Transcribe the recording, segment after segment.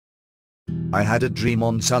I had a dream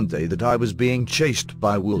on Sunday that I was being chased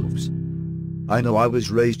by wolves. I know I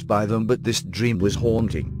was raised by them, but this dream was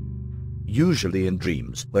haunting. Usually in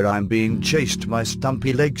dreams where I'm being chased, my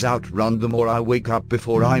stumpy legs outrun them or I wake up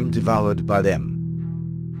before I'm devoured by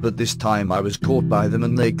them. But this time I was caught by them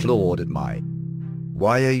and they clawed at my...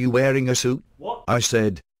 Why are you wearing a suit? What? I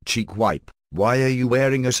said, cheek wipe. Why are you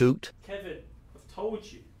wearing a suit? Kevin, I've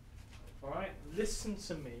told you. Alright, listen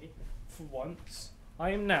to me for once. I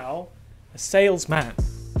am now a salesman.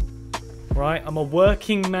 Right? I'm a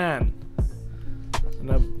working man. And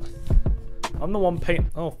I'm the one paying...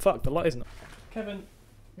 Oh fuck, the light isn't... Kevin,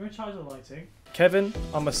 you're in charge of lighting. Kevin,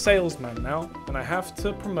 I'm a salesman now, and I have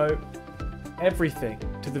to promote everything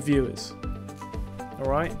to the viewers.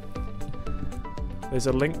 Alright? There's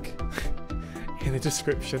a link in the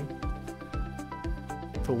description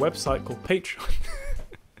for a website called Patreon.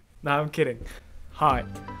 No, I'm kidding. Hi,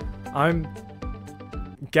 I'm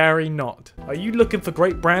Gary Knott. Are you looking for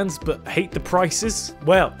great brands but hate the prices?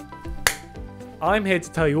 Well, I'm here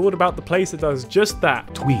to tell you all about the place that does just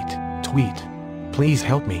that. Tweet. Please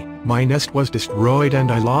help me. My nest was destroyed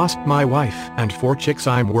and I lost my wife and 4 chicks.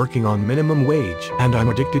 I'm working on minimum wage and I'm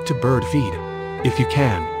addicted to bird feed. If you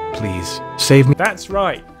can, please save me. That's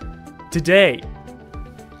right. Today,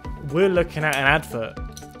 we're looking at an advert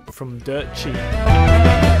from Dirt Cheap.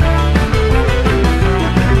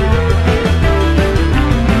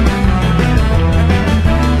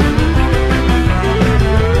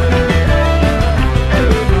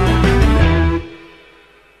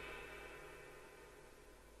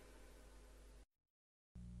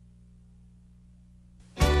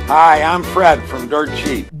 Hi, I'm Fred from Dirt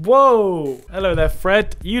Cheap. Whoa! Hello there,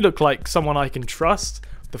 Fred. You look like someone I can trust.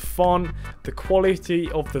 The font, the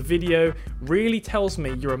quality of the video really tells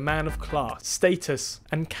me you're a man of class, status,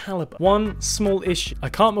 and caliber. One small issue. I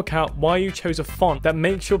can't work out why you chose a font that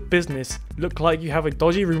makes your business look like you have a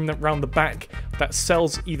dodgy room around the back that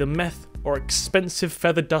sells either meth or expensive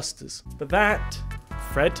feather dusters. But that,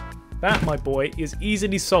 Fred, that, my boy, is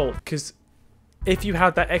easily solved, because if you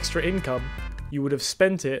had that extra income, you would have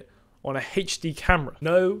spent it on a HD camera.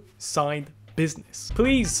 No side business.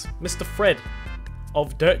 Please, Mr. Fred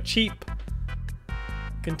of Dirt Cheap,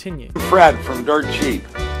 continue. Fred from Dirt Cheap.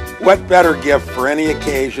 What better gift for any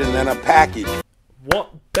occasion than a package?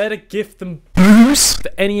 What better gift than booze for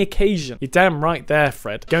any occasion? You're damn right there,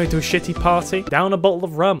 Fred. Going to a shitty party, down a bottle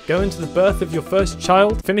of rum, going to the birth of your first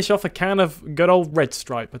child, finish off a can of good old Red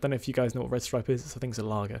Stripe. I don't know if you guys know what Red Stripe is. I think it's a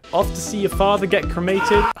lager. Off to see your father get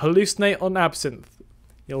cremated, hallucinate on absinthe.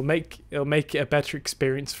 It'll make it a better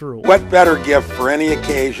experience for all. What better gift for any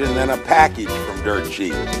occasion than a package from Dirt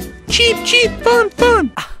Cheap? Cheap,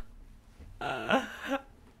 fun.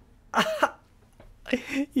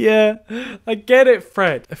 Yeah, I get it,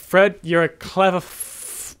 Fred. Fred, you're a clever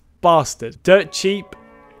bastard. Dirt Cheap,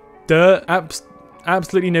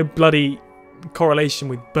 absolutely no bloody correlation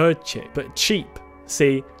with bird chip, but cheap.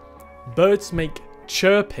 See, birds make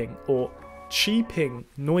chirping or cheeping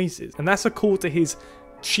noises, and that's a call to his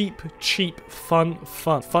cheap,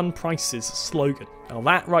 fun prices slogan. Now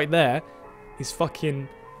that right there is fucking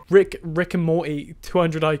Rick and Morty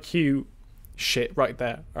 200 IQ shit right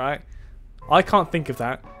there, alright? I can't think of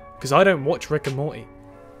that because I don't watch Rick and Morty.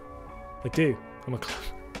 I do.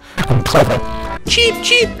 I'm clever.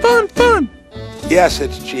 Cheap, fun. Yes,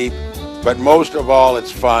 it's cheap, but most of all,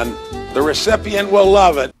 it's fun. The recipient will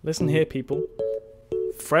love it. Listen here, people.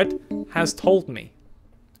 Fred has told me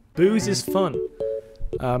booze is fun,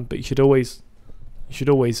 but you should always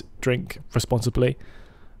drink responsibly.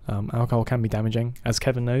 Alcohol can be damaging, as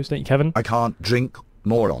Kevin knows, don't you, Kevin? I can't drink,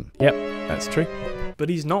 moron. Yep, that's true. But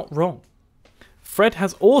he's not wrong. Fred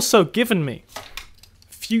has also given me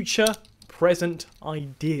future present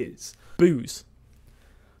ideas. Booze.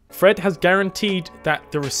 Fred has guaranteed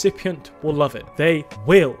that the recipient will love it. They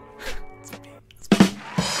will.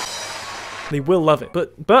 They will love it.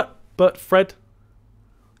 But Fred,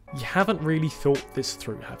 you haven't really thought this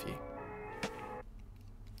through, have you?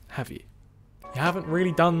 Have you? You haven't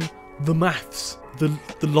really done the maths, the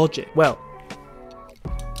logic. Well,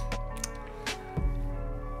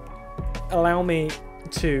 allow me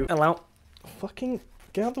to fucking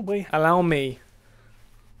get out of the way. Allow me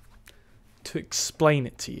to explain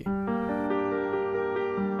it to you.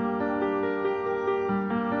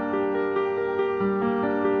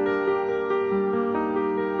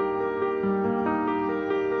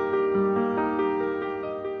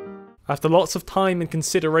 After lots of time and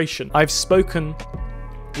consideration, I've spoken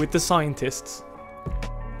with the scientists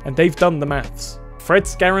and they've done the maths.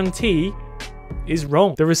 Fred's guarantee is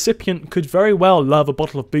wrong. The recipient could very well love a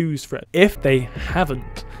bottle of booze, Fred, if they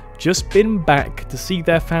haven't just been back to see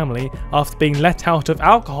their family after being let out of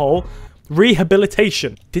alcohol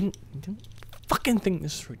rehabilitation. Didn't fucking think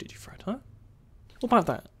this through, did you, Fred, huh? What about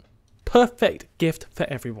that? Perfect gift for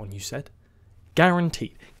everyone, you said.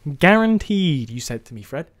 Guaranteed. Guaranteed, you said to me,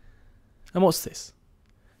 Fred. And what's this?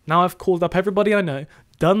 Now I've called up everybody I know,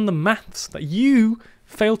 done the maths that you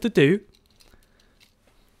failed to do,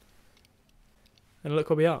 and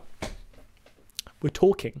look where we are. We're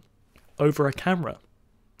talking over a camera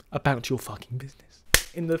about your fucking business.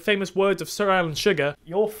 In the famous words of Sir Alan Sugar,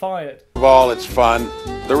 you're fired. Of all, it's fun.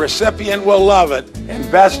 The recipient will love it.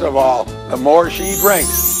 And best of all, the more she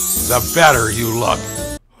drinks, the better you look.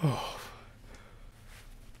 Oh.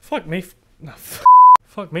 Fuck me. No,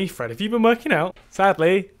 fuck me, Fred. Have you been working out?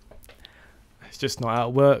 Sadly, it's just not how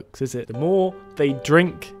it works, is it? The more they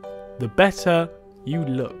drink, the better you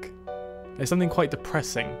look. There's something quite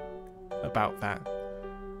depressing about that,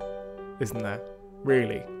 isn't there?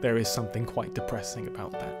 Really, there is something quite depressing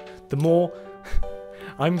about that. The more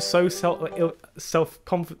I'm so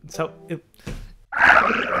self-confident,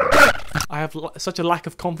 I have such a lack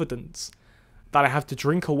of confidence that I have to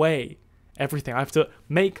drink away everything. I have to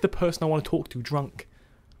make the person I want to talk to drunk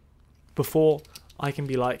before I can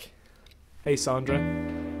be like, "Hey Sandra,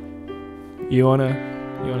 you wanna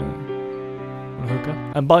hook up?"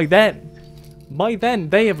 And by then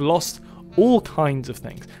they have lost all kinds of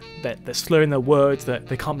things. They're slurring their words, that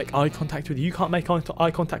they can't make eye contact with you. You can't make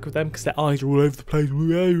eye contact with them because their eyes are all over the place.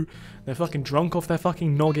 Whoa. They're fucking drunk off their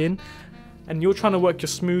fucking noggin, and you're trying to work your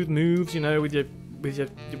smooth moves, you know, with your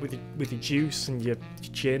juice and your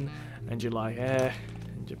gin, and you're like,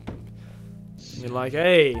 and you're like,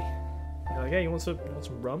 hey, you want some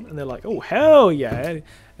rum? And they're like, oh hell yeah,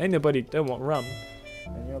 ain't nobody don't want rum.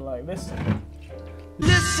 And you're like, listen,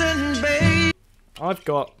 babe, I've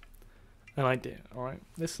got an idea, alright?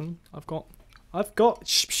 Listen, I've got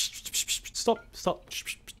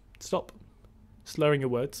stop slurring your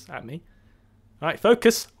words at me. Alright,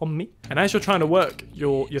 focus on me. And as you're trying to work,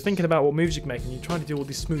 you're thinking about what moves you can make, and you're trying to do all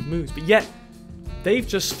these smooth moves, but yet they've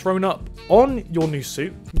just thrown up on your new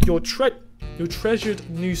suit, your treasured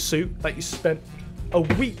new suit that you spent a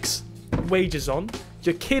week's wages on,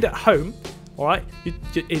 your kid at home, alright,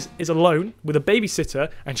 is alone with a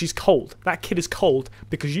babysitter, and she's cold. That kid is cold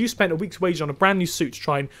because you spent a week's wage on a brand new suit to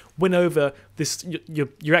try and win over this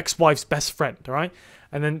your ex-wife's best friend, alright?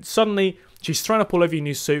 And then suddenly she's thrown up all over your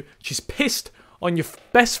new suit. She's pissed on your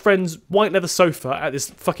best friend's white leather sofa at this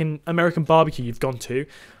fucking American barbecue you've gone to.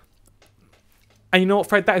 And you know what,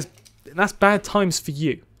 Fred? That's bad times for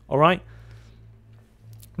you, alright?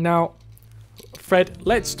 Now, Fred,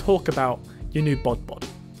 let's talk about your new bod.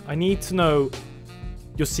 I need to know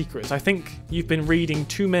your secrets. I think you've been reading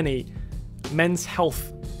too many men's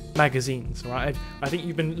health magazines, right? I think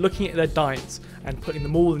you've been looking at their diets and putting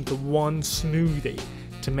them all into one smoothie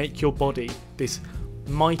to make your body this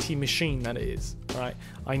mighty machine that it is, right?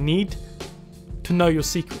 I need to know your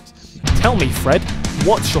secrets. Tell me, Fred,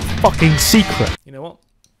 what's your fucking secret? You know what?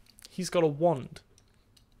 He's got a wand.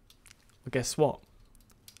 Well, guess what?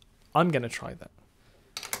 I'm gonna try that.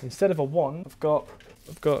 Instead of a wand, I've got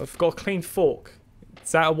a clean fork.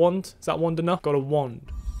 Is that a wand? Is that wand enough? Got a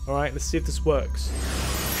wand. All right, let's see if this works.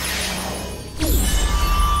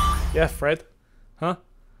 Yeah, Fred. Huh?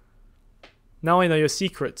 Now I know your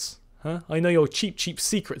secrets. Huh? I know your cheap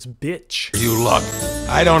secrets, bitch. You look.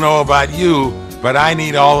 I don't know about you, but I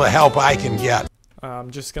need all the help I can get. I'm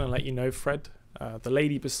just gonna let you know, Fred. The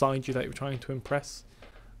lady beside you that you're trying to impress,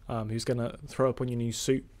 who's gonna throw up on your new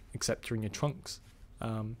suit, except you're in your trunks,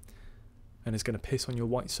 and is gonna piss on your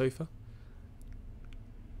white sofa.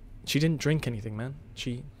 She didn't drink anything, man.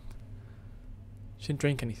 She didn't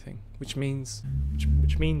drink anything, which means,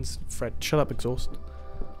 Fred, shut up, exhaust.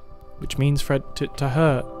 Which means, Fred, to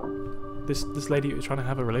her, this lady you're trying to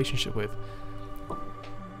have a relationship with,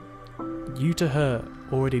 you to her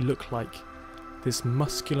already look like this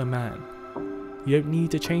muscular man. You don't need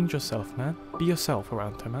to change yourself, man. Be yourself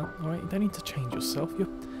around her, man. All right, you don't need to change yourself. You're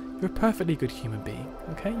a perfectly good human being.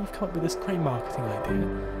 Okay, you've come up with this great marketing idea.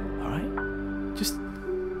 All right, just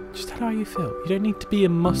tell her how you feel. You don't need to be a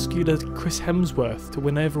muscular Chris Hemsworth to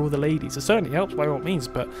win over all the ladies. It certainly helps by all means,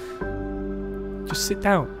 but just sit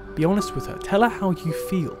down. Be honest with her. Tell her how you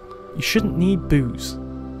feel. You shouldn't need booze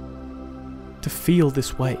to feel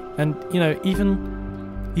this way. And you know,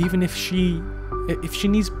 even if she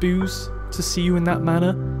needs booze to see you in that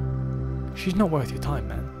manner, she's not worth your time,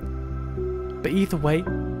 man. But either way,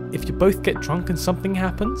 if you both get drunk and something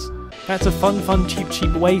happens, that's a fun,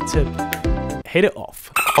 cheap way to hit it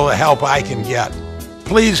off. All the help I can get.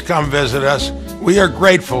 Please come visit us. We are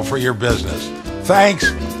grateful for your business.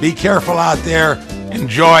 Thanks. Be careful out there.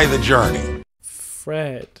 Enjoy the journey.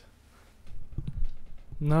 Fred.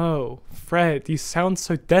 No, Fred, you sound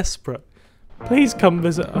so desperate. Please come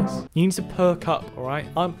visit us. You need to perk up, alright?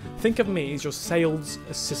 Think of me as your sales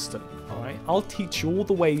assistant, alright? I'll teach you all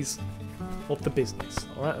the ways of the business,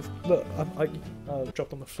 alright? Look, I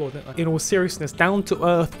dropped on the floor, didn't I? In all seriousness, down to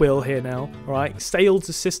earth Will here now, alright? Sales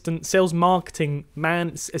assistant, sales marketing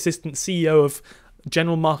assistant, CEO of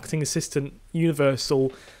general marketing assistant,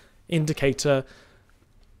 universal indicator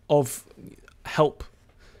of help,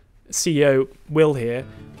 CEO Will here,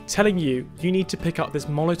 telling you need to pick up this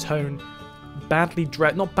monotone, not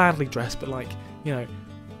badly dressed, but like, you know,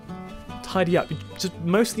 tidy up, just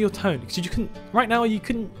mostly your tone, because you couldn't, right now you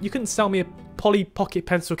couldn't sell me a Polly Pocket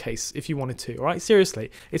pencil case if you wanted to, alright?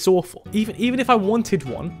 Seriously, it's awful. Even if I wanted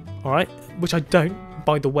one, alright, which I don't,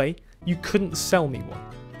 by the way, you couldn't sell me one.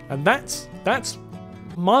 And that's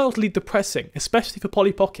mildly depressing, especially for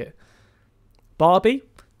Polly Pocket. Barbie,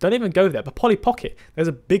 don't even go there, but Polly Pocket, there's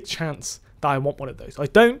a big chance that I want one of those. I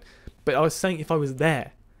don't, but I was saying if I was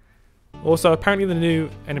there. Also, apparently the new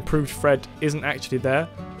and improved Fred isn't actually there.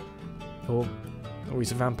 Or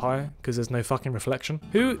he's a vampire, because there's no fucking reflection.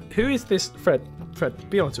 Who is this Fred? Fred,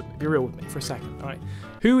 be honest with me, be real with me for a second, alright?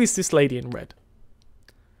 Who is this lady in red?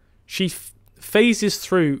 She phases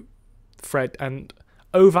through Fred and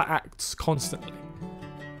overacts constantly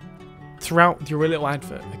throughout your little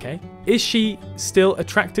advert, okay? Is she still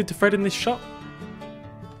attracted to Fred in this shot?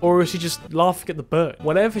 Or is she just laughing at the bird?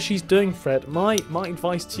 Whatever she's doing, Fred, my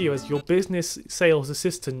advice to you as your business sales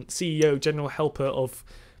assistant, CEO, general helper of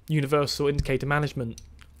Universal Indicator Management,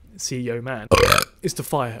 CEO man, is to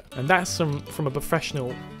fire her. And that's from a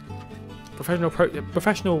professional,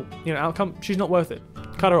 you know, outcome. She's not worth it.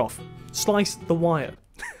 Cut her off. Slice the wire.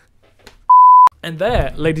 And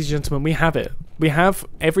there, ladies and gentlemen, we have it. We have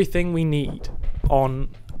everything we need on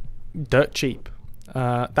dirt cheap.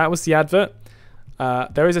 That was the advert.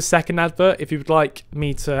 There is a second advert if you would like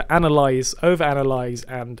me to overanalyze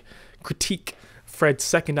and critique Fred's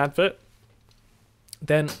second advert.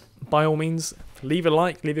 Then by all means, leave a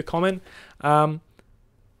like, leave a comment, and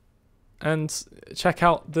check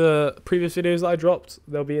out the previous videos that I dropped.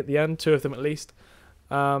 They'll be at the end, 2 of them at least.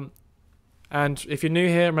 And if you're new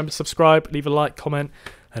here, remember to subscribe, leave a like, comment,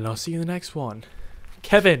 and I'll see you in the next one.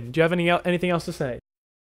 Kevin, do you have anything else to say?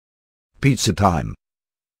 Pizza time.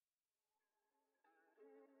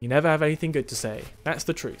 You never have anything good to say. That's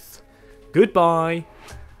the truth. Goodbye.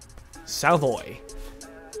 Savoy.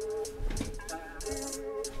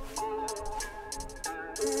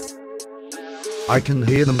 I can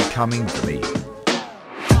hear them coming for me.